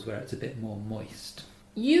levels where it's a bit more moist.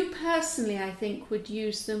 You personally, I think, would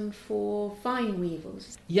use them for vine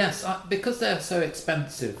weevils. Yes, because they're so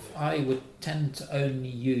expensive, I would tend to only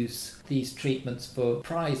use these treatments for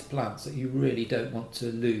prize plants that you really don't want to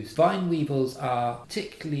lose. Vine weevils are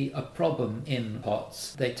particularly a problem in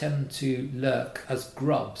pots. They tend to lurk as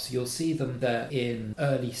grubs. You'll see them there in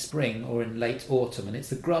early spring or in late autumn, and it's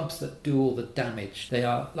the grubs that do all the damage. They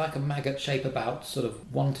are like a maggot shape, about sort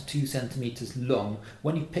of 1 to 2 centimetres long.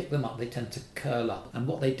 When you pick them up, they tend to curl up, and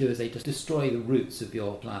what they do is they just destroy the roots of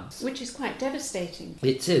your plants. Which is quite devastating.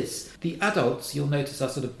 It is. The adults, you'll notice, are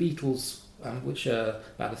sort of beetles which are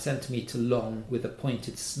about 1 centimetre long with a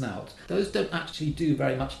pointed snout. Those don't actually do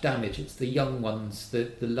very much damage. It's the young ones,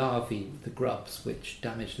 the larvae, the grubs, which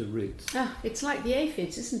damage the roots. Ah, it's like the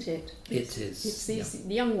aphids, isn't it? It is. It's these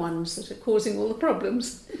young ones that are causing all the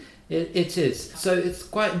problems. It is. So it's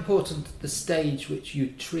quite important the stage which you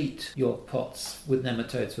treat your pots with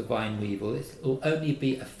nematodes for vine weevil. It will only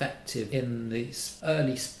be effective in the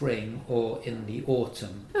early spring or in the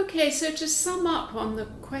autumn. Okay, so to sum up on the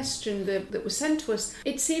question that was sent to us,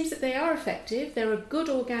 it seems that they are effective, they're a good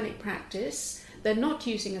organic practice, they're not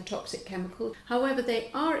using a toxic chemical, however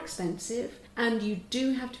they are expensive, and you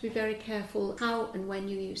do have to be very careful how and when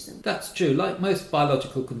you use them. That's true. Like most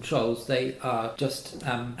biological controls, they are just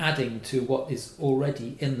adding to what is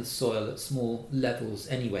already in the soil at small levels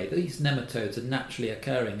anyway. These nematodes are naturally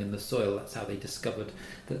occurring in the soil. That's how they discovered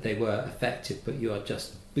that they were effective, but you are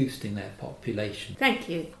just boosting their population. Thank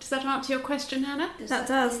you. Does that answer your question, Hannah? That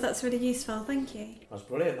does. That's really useful. Thank you. That's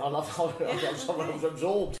brilliant. I love how I was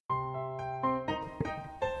absorbed.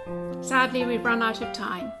 Sadly, we've run out of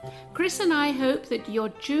time. Chris and I hope that your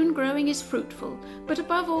June growing is fruitful, but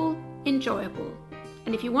above all, enjoyable.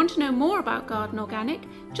 And if you want to know more about Garden Organic,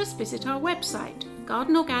 just visit our website,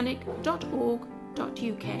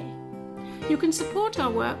 gardenorganic.org.uk. You can support our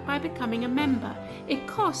work by becoming a member. It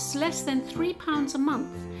costs less than £3 a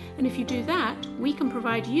month, and if you do that, we can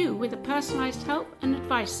provide you with a personalised help and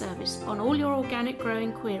advice service on all your organic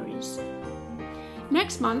growing queries.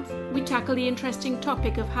 Next month, we tackle the interesting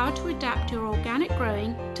topic of how to adapt your organic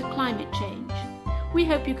growing to climate change. We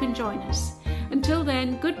hope you can join us. Until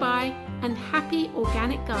then, goodbye and happy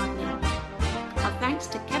organic gardening. Our thanks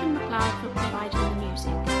to Kevin MacLeod for providing the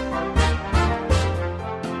music.